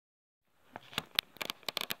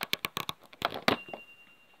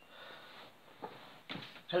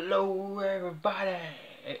Hello everybody,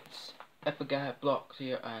 it's Guy Blocks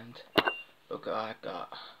here, and look, I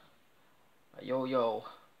got a yo-yo.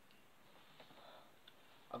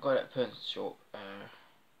 I got it at Prince shop.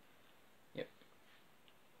 Yep,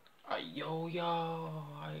 a yo-yo.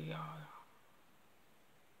 I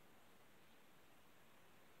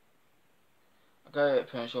got it at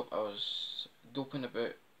Prince shop. I was doping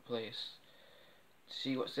about the place to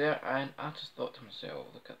see what's there, and I just thought to myself,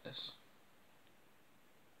 look at this,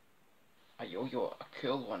 a yo-yo, a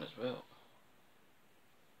cool one as well.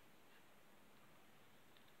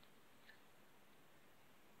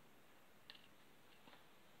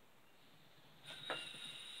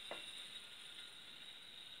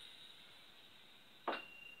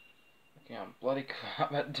 Okay, I'm bloody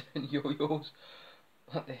crap at doing yo-yos.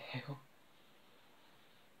 What the hell?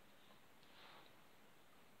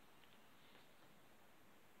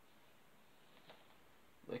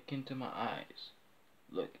 Look into my eyes.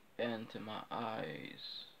 Look into my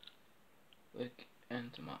eyes. Look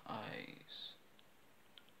into my eyes.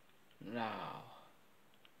 Now,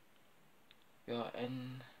 you're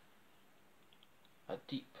in a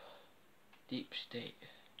deep, deep state.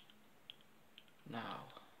 Now,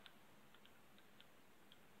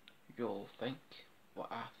 you'll think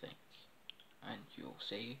what I think, and you'll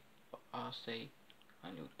say what I say,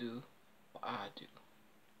 and you'll do what I do.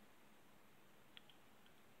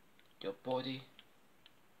 Your body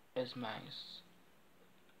is nice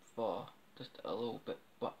for just a little bit,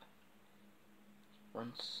 but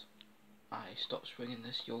once I stop swinging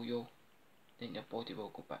this yo-yo, then your body will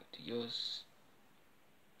go back to yours.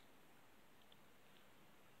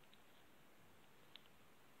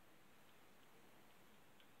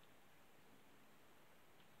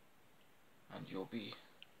 And you'll be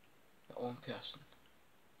your own person.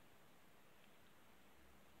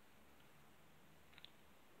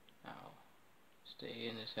 Now, stay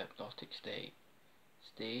in this hypnotic state.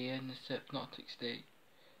 Stay in this hypnotic state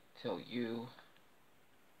till you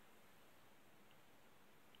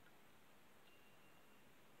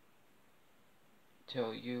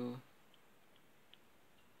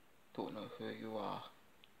don't know who you are.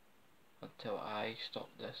 Until I stop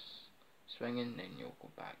this swinging, then you'll go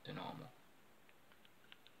back to normal.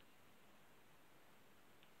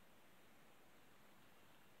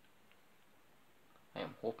 I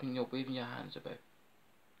am hoping you're waving your hands about,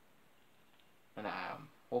 and I am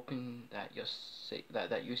hoping that you said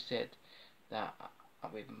that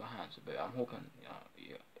I'm waving my hands about. I'm hoping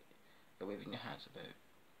you're waving your hands about.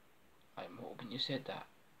 I'm hoping you said that,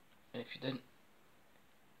 and if you didn't,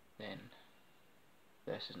 then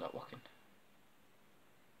this is not working.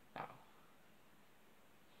 Now,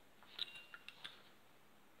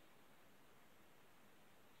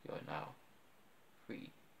 you're now free.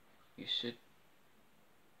 You should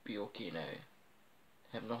be okay now.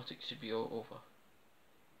 Hypnotic should be all over.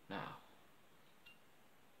 Now,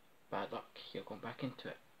 bad luck, you're going back into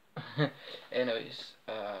it. Anyways,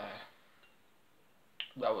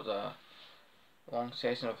 that was a long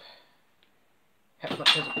session of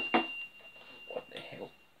hypnotism. What the hell?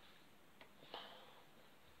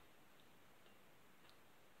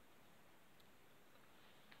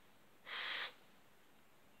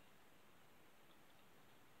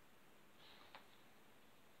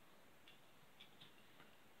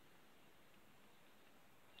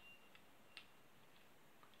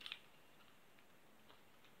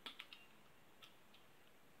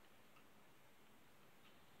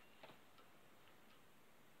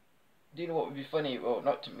 Do you know what would be funny? Well,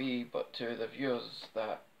 not to me, but to the viewers,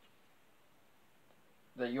 that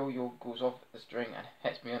the yo-yo goes off the string and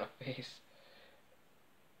hits me on the face.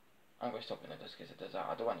 I'm going to stop doing this because it does that.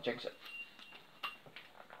 I don't want to jinx it.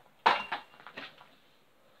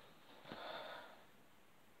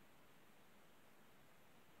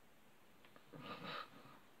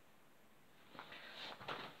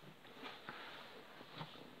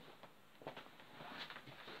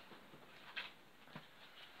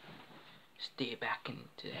 Stay back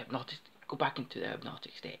into the hypnotic, go back into the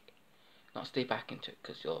hypnotic state. Not stay back into it,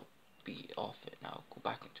 because you'll be off it now. Go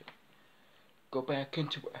back into it. Go back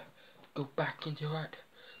into it. Go back into it.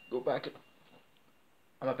 Go back.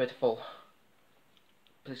 I'm about to fall.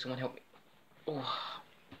 Please, someone help me. Oh.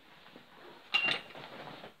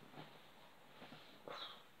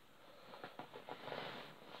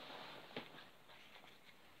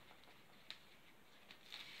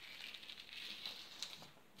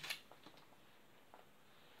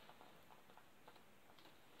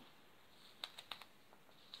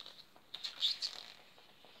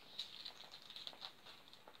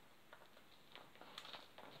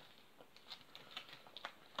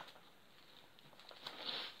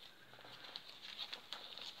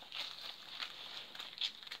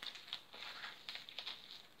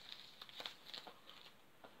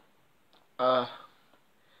 Uh,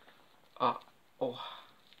 uh, oh,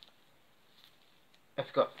 if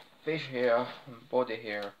you've got facial hair and body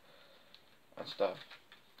hair and stuff,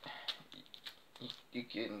 you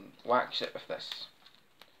can wax it with this.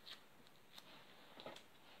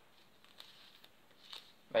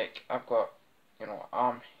 Like, I've got, you know,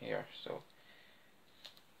 arm hair, so,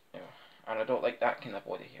 you know, and I don't like that kind of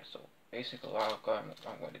body hair, so basically what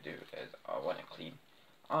I'm going to do is I want to clean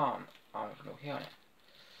arm with no hair on it.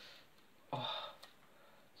 Oh,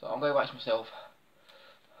 so I'm going to wax myself.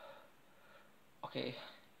 Okay.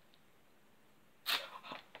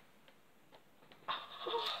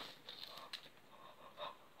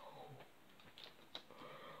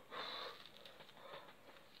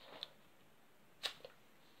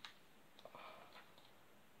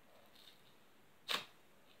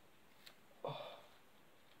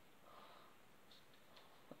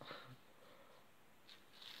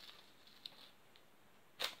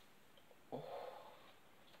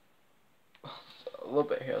 A little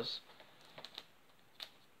bit of hairs.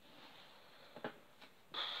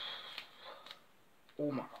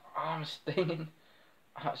 Oh, my arm's stinging.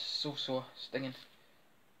 That's so sore, stinging.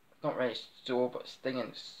 Not really sore, but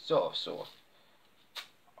stinging, sort of sore.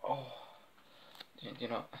 Oh, you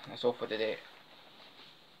know, that's all for today.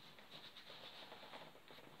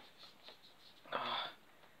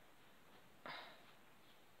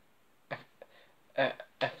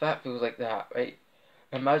 If that feels like that, right,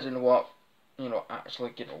 imagine what, you know,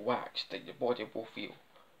 actually getting waxed that your body will feel.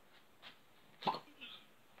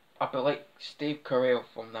 I'd be like Steve Carell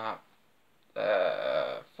from that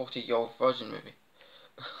 40-year-old virgin movie.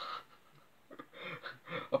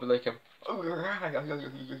 I'll be like him.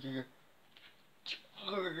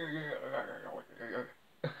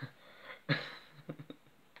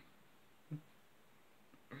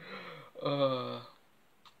 uh,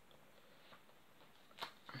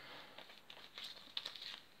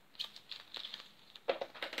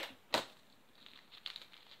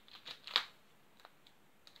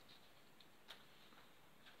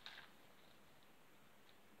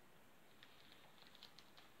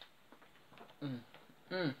 mm,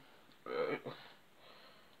 mm.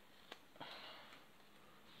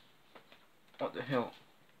 What the hell?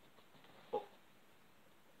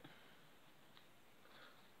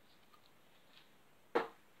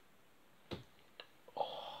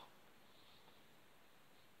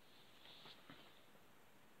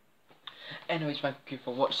 Anyways, thank you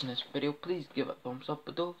for watching this video. Please give it a thumbs up,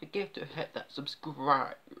 but don't forget to hit that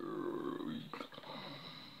subscribe.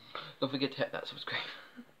 Don't forget to hit that subscribe.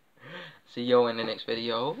 See you all in the next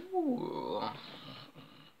video.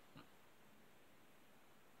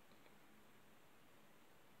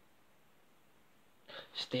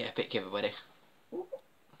 Stay epic, everybody.